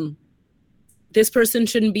 this person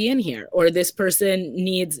shouldn't be in here, or this person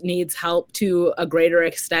needs help to a greater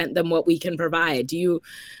extent than what we can provide? Do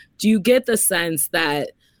you get the sense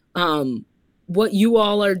that what you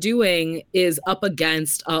all are doing is up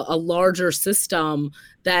against a larger system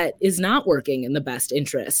that is not working in the best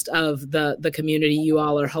interest of the community you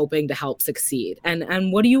all are hoping to help succeed?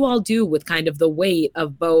 And what do you all do with kind of the weight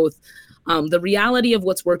of both the reality of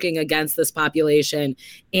what's working against this population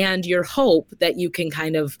and your hope that you can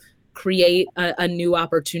kind of create a new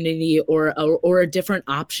opportunity or a different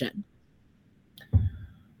option?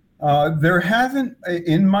 There hasn't,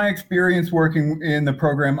 in my experience working in the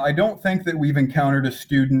program, I don't think that we've encountered a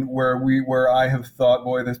student where I have thought,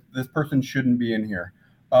 boy, this person shouldn't be in here.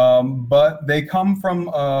 But they come from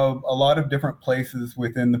a lot of different places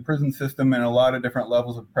within the prison system and a lot of different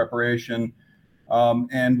levels of preparation.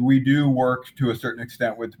 And we do work to a certain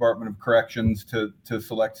extent with Department of Corrections to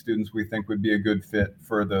select students we think would be a good fit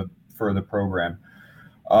for the program.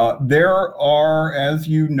 There are, as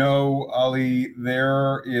you know, Ali,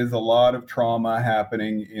 there is a lot of trauma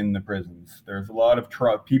happening in the prisons. There's a lot of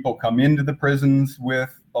people come into the prisons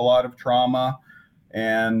with a lot of trauma.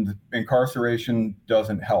 and incarceration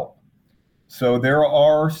doesn't help. So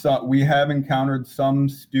we have encountered some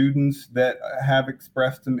students that have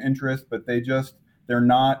expressed some interest, but they're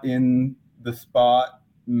not in the spot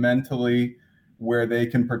mentally where they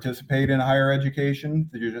can participate in higher education.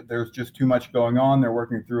 There's just too much going on. They're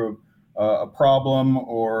working through a problem,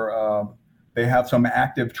 or they have some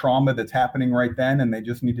active trauma that's happening right then, and they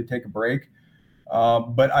just need to take a break.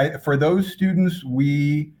 But for those students,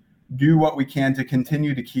 we do what we can to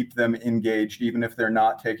continue to keep them engaged, even if they're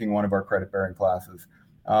not taking one of our credit-bearing classes.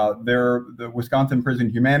 The Wisconsin Prison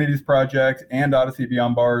Humanities Project and Odyssey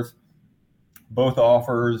Beyond Bars both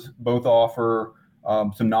offer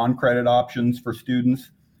some non-credit options for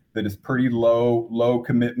students that is pretty low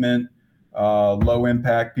commitment, low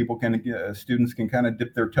impact. Students can kind of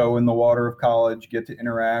dip their toe in the water of college, get to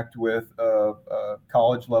interact with a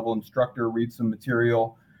college level instructor, read some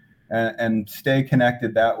material, and stay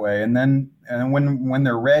connected that way. And when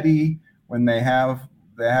they're ready, when they have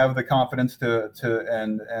the confidence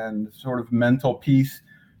and sort of mental peace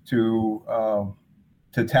to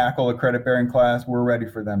tackle a credit-bearing class, we're ready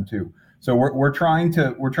for them too. So we're trying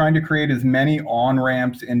to create as many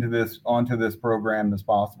on-ramps onto this program as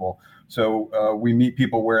possible. So we meet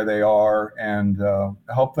people where they are and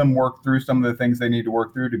help them work through some of the things they need to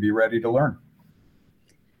work through to be ready to learn.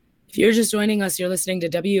 If you're just joining us, you're listening to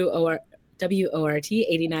WORT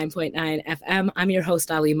 89.9 FM. I'm your host,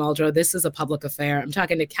 Ali Muldrow. This is a public affair. I'm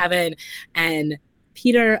talking to Kevin and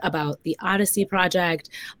Peter about the Odyssey Project,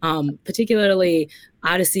 particularly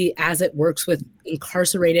Odyssey as it works with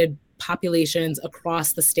incarcerated populations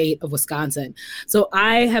across the state of Wisconsin. So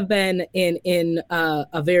I have been in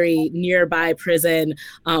a very nearby prison,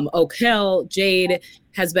 Oak Hill. Jade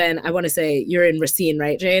has been, I want to say, you're in Racine,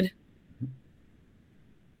 right, Jade?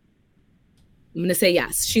 I'm going to say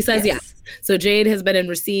yes. She says yes. So Jade has been in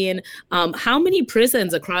Racine. How many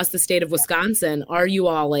prisons across the state of Wisconsin are you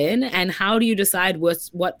all in? And how do you decide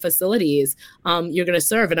what facilities you're going to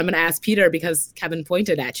serve? And I'm going to ask Peter because Kevin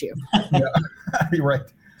pointed at you. Yeah, you're right.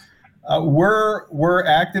 We're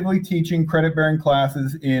actively teaching credit-bearing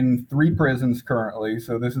classes in 3 prisons currently.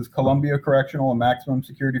 So this is Columbia Correctional, a maximum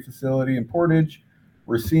security facility in Portage,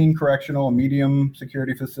 Racine Correctional, a medium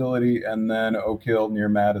security facility, and then Oak Hill near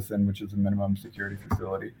Madison, which is a minimum security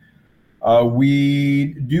facility.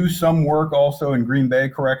 We do some work also in Green Bay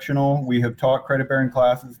Correctional. We have taught credit-bearing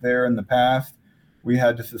classes there in the past. We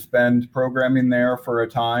had to suspend programming there for a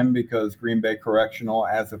time because Green Bay Correctional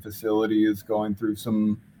as a facility is going through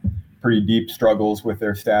some pretty deep struggles with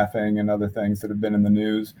their staffing and other things that have been in the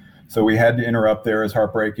news. So we had to interrupt there, as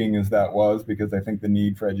heartbreaking as that was, because I think the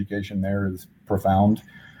need for education there is profound.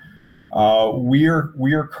 We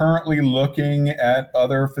are currently looking at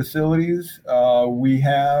other facilities. We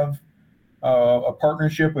have a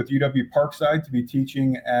partnership with UW Parkside to be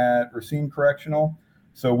teaching at Racine Correctional.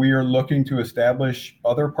 So we are looking to establish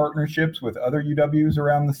other partnerships with other UWs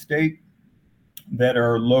around the state that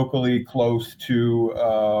are locally close to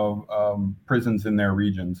prisons in their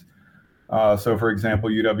regions. So for example,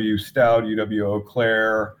 UW Stout, UW Eau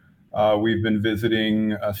Claire, we've been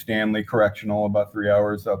visiting Stanley Correctional about 3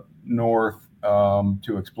 hours up north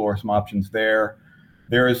to explore some options there.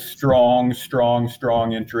 There is strong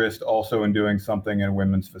interest also in doing something in a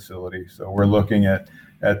women's facility. So we're looking at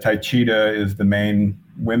Taichida is the main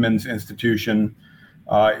women's institution.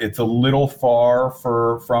 It's a little far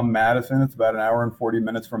from Madison. It's about an hour and 40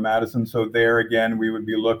 minutes from Madison. So there again, we would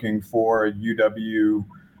be looking for a UW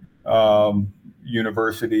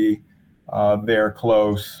university there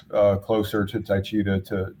closer to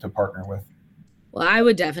Taichida to partner with. Well, I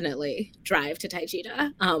would definitely drive to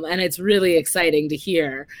Taichida. And it's really exciting to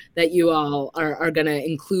hear that you all are going to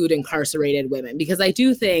include incarcerated women, because I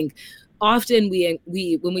do think often we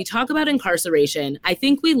when we talk about incarceration, I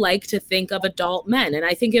think we like to think of adult men. And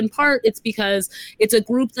I think in part it's because it's a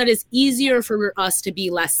group that is easier for us to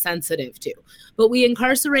be less sensitive to. But we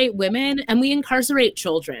incarcerate women and we incarcerate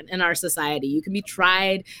children in our society. You can be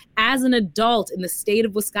tried as an adult in the state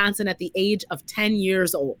of Wisconsin at the age of 10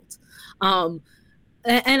 years old.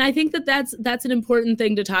 And I think that's an important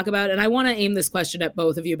thing to talk about. And I want to aim this question at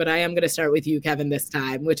both of you, but I am going to start with you, Kevin, this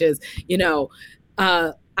time, which is,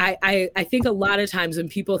 I think a lot of times when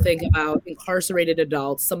people think about incarcerated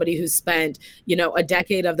adults, somebody who's spent, a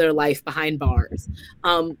decade of their life behind bars,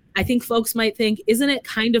 I think folks might think, isn't it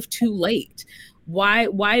kind of too late?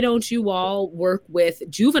 Why don't you all work with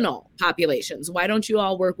juvenile populations? Why don't you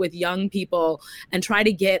all work with young people and try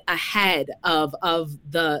to get ahead of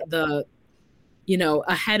the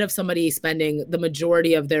ahead of somebody spending the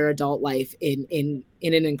majority of their adult life in an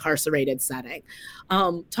incarcerated setting?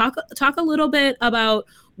 Talk a little bit about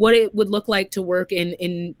what it would look like to work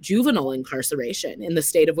in juvenile incarceration in the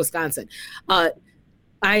state of Wisconsin.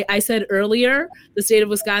 I said earlier, the state of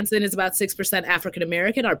Wisconsin is about 6%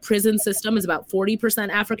 African-American. Our prison system is about 40%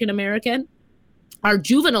 African-American. Our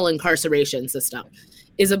juvenile incarceration system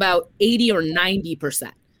is about 80 or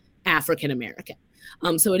 90% African-American.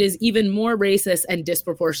 So it is even more racist and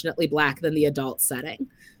disproportionately Black than the adult setting.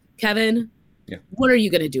 Kevin, what are you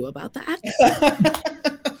going to do about that?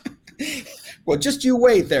 Well, just you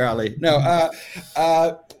wait there, Ali. No,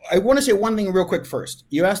 I want to say one thing real quick first.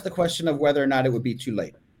 You asked the question of whether or not it would be too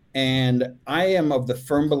late. And I am of the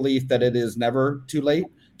firm belief that it is never too late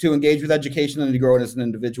to engage with education and to grow as an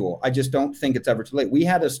individual. I just don't think it's ever too late. We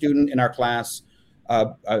had a student in our class,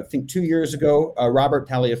 I think 2 years ago, Robert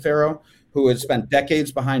Taliaferro, who had spent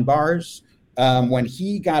decades behind bars. When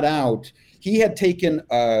he got out, he had taken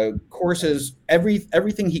courses,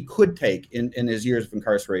 everything he could take in his years of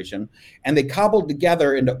incarceration, and they cobbled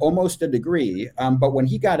together into almost a degree. But when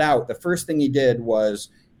he got out, the first thing he did was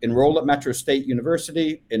enroll at Metro State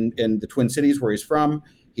University in the Twin Cities where he's from.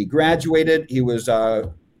 He graduated. He was,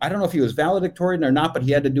 I don't know if he was valedictorian or not, but he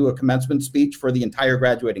had to do a commencement speech for the entire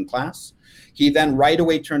graduating class. He then right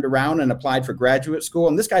away turned around and applied for graduate school.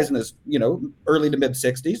 And this guy's in his, early to mid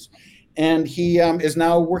 60s. And he is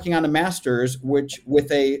now working on a master's, which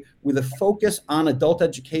with a focus on adult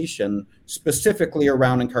education, specifically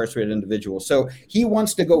around incarcerated individuals. So he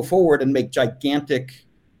wants to go forward and make gigantic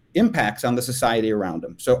impacts on the society around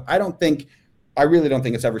him. So I really don't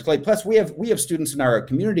think it's ever too late. Plus, we have students in our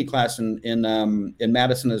community class in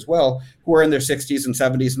Madison as well who are in their 60s and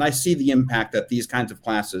 70s, and I see the impact that these kinds of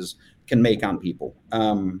classes can make on people,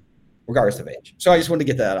 regardless of age. So I just wanted to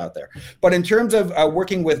get that out there. But in terms of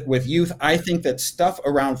working with youth, I think that stuff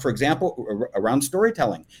around, for example, around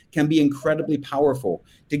storytelling can be incredibly powerful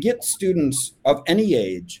to get students of any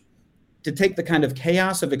age to take the kind of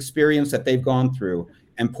chaos of experience that they've gone through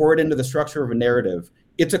and pour it into the structure of a narrative.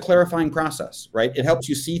 It's a clarifying process, right? It helps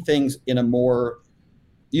you see things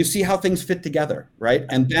you see how things fit together, right?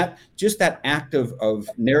 And that act of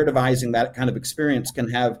narrativizing that kind of experience can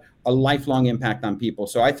have a lifelong impact on people.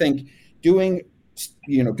 So I think doing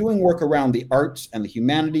work around the arts and the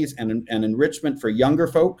humanities and enrichment for younger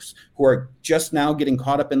folks who are just now getting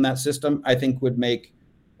caught up in that system, I think would make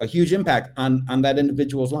a huge impact on that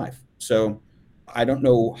individual's life. So I don't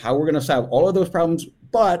know how we're going to solve all of those problems,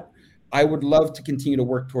 but I would love to continue to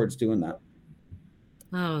work towards doing that.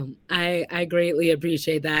 I greatly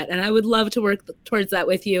appreciate that. And I would love to work towards that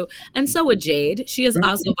with you. And so would Jade. She has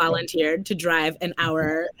also volunteered to drive an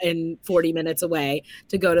hour and 40 minutes away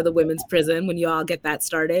to go to the women's prison when you all get that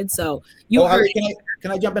started. So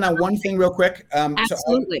can I jump in on one thing real quick?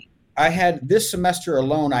 Absolutely. So I had this semester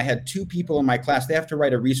alone, I had 2 people in my class. They have to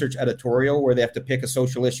write a research editorial where they have to pick a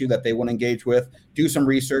social issue that they want to engage with, do some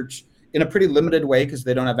research in a pretty limited way because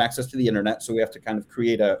they don't have access to the internet. So we have to kind of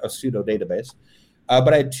create a pseudo database.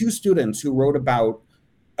 But I had 2 students who wrote about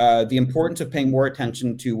the importance of paying more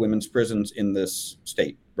attention to women's prisons in this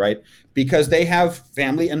state, right? Because they have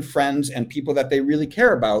family and friends and people that they really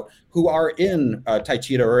care about who are in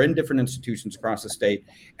Taycheedah or in different institutions across the state.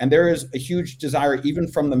 And there is a huge desire, even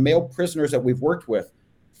from the male prisoners that we've worked with,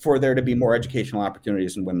 for there to be more educational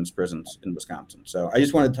opportunities in women's prisons in Wisconsin. So I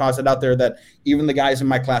just wanted to toss it out there that even the guys in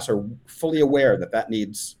my class are fully aware that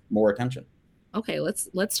needs more attention. Okay,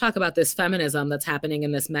 let's talk about this feminism that's happening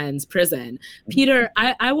in this men's prison. Peter,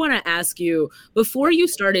 I want to ask you, before you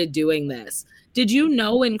started doing this, did you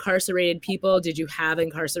know incarcerated people? Did you have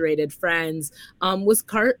incarcerated friends?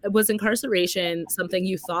 Was incarceration something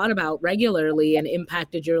you thought about regularly and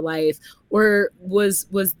impacted your life? Or was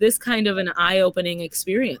this kind of an eye-opening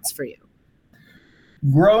experience for you?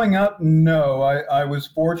 Growing up, no. I was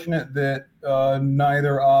fortunate that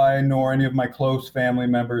neither I nor any of my close family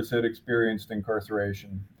members had experienced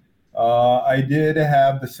incarceration. I did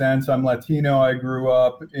have the sense, I'm Latino. I grew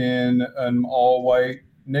up in an all-white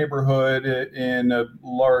neighborhood in a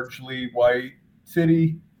largely white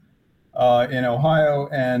city in Ohio.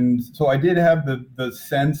 And so I did have the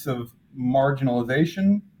sense of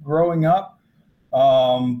marginalization growing up,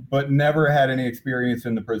 but never had any experience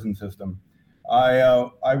in the prison system.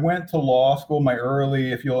 I went to law school.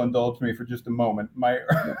 If you'll indulge me for just a moment, my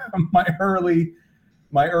early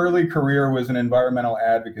career was in environmental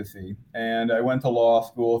advocacy, and I went to law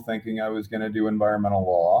school thinking I was going to do environmental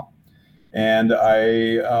law, and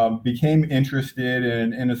I became interested in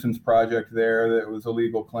an Innocence Project there. That was a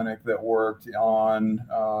legal clinic that worked on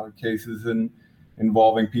cases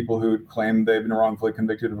involving people who claimed they'd been wrongfully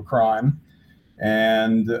convicted of a crime.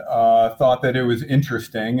 And thought that it was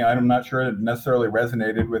interesting. I'm not sure it necessarily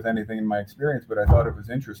resonated with anything in my experience, but I thought it was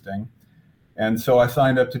interesting. And so I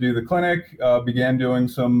signed up to do the clinic, began doing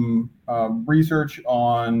some research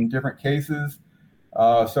on different cases,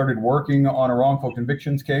 started working on a wrongful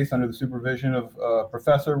convictions case under the supervision of a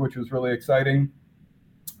professor, which was really exciting.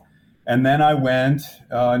 And then I went,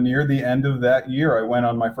 near the end of that year, I went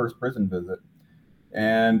on my first prison visit,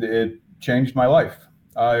 and it changed my life.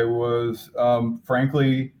 I was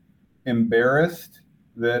frankly embarrassed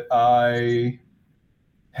that I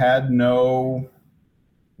had no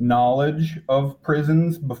knowledge of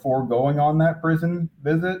prisons before going on that prison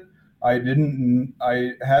visit. I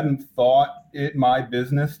hadn't thought it my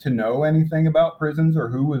business to know anything about prisons or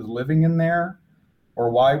who was living in there or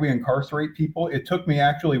why we incarcerate people. It took me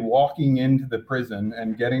actually walking into the prison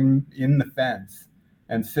and getting in the fence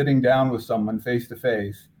and sitting down with someone face to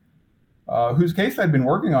face, whose case I'd been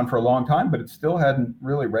working on for a long time, but it still hadn't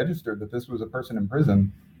really registered that this was a person in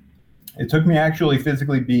prison. It took me actually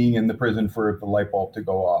physically being in the prison for the light bulb to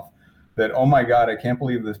go off, that, oh my God, I can't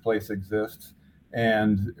believe this place exists,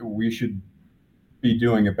 and we should be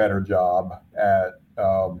doing a better job at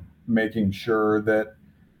making sure that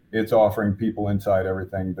it's offering people inside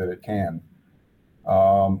everything that it can.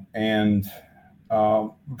 From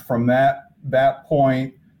that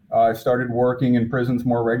point, I started working in prisons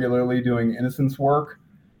more regularly, doing innocence work.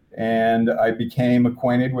 And I became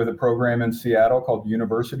acquainted with a program in Seattle called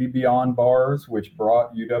Odyssey Beyond Bars, which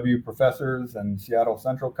brought UW professors and Seattle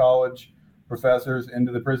Central College professors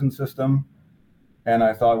into the prison system. And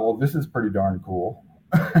I thought, well, this is pretty darn cool.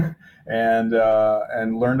 and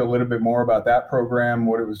learned a little bit more about that program,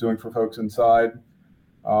 what it was doing for folks inside.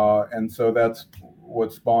 And so that's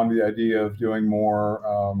what spawned the idea of doing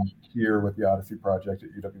more here with the Odyssey Project at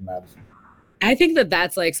UW-Madison. I think that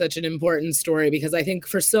that's like such an important story, because I think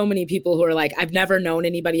for so many people who are like, I've never known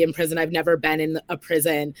anybody in prison, I've never been in a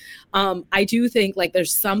prison. I do think like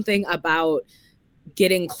there's something about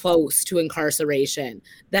getting close to incarceration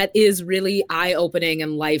that is really eye-opening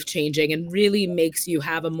and life-changing and really makes you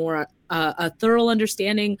have a more a thorough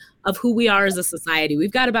understanding of who we are as a society.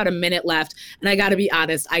 We've got about a minute left, and I got to be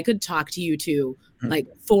honest, I could talk to you two like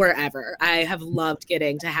forever. I have loved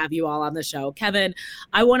getting to have you all on the show. Kevin,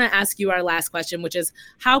 I want to ask you our last question, which is,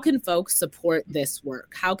 how can folks support this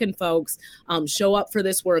work? How can folks show up for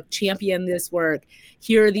this work, champion this work,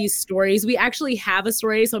 hear these stories? We actually have a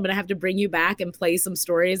story, so I'm going to have to bring you back and play some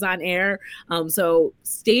stories on air. So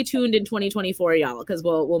stay tuned in 2024, y'all, because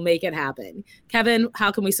we'll make it happen. Kevin,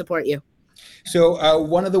 how can we support you? So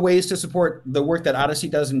one of the ways to support the work that Odyssey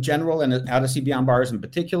does in general, and Odyssey Beyond Bars in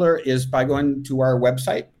particular, is by going to our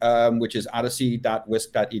website, which is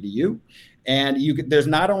odyssey.wisc.edu. And there's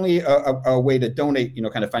not only a way to donate,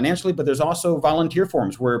 kind of financially, but there's also volunteer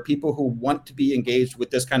forms where people who want to be engaged with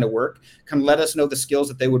this kind of work can let us know the skills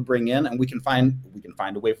that they would bring in, and we can find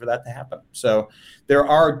a way for that to happen. So there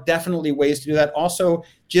are definitely ways to do that. Also,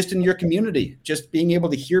 just in your community, just being able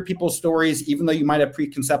to hear people's stories, even though you might have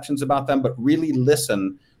preconceptions about them, but really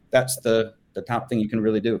listen. That's the top thing you can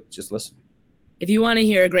really do. Just listen. If you want to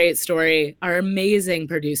hear a great story, our amazing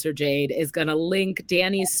producer, Jade, is going to link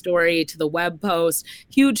Danny's story to the web post.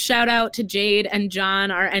 Huge shout out to Jade and John,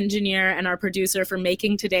 our engineer and our producer, for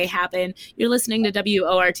making today happen. You're listening to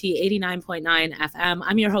WORT 89.9 FM.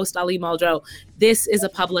 I'm your host, Ali Muldrow. This is A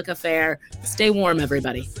Public Affair. Stay warm,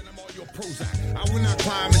 everybody. I will not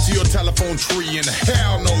climb into your telephone tree, and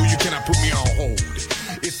hell no, you cannot put me on hold.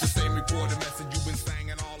 It's the same recorded message you've been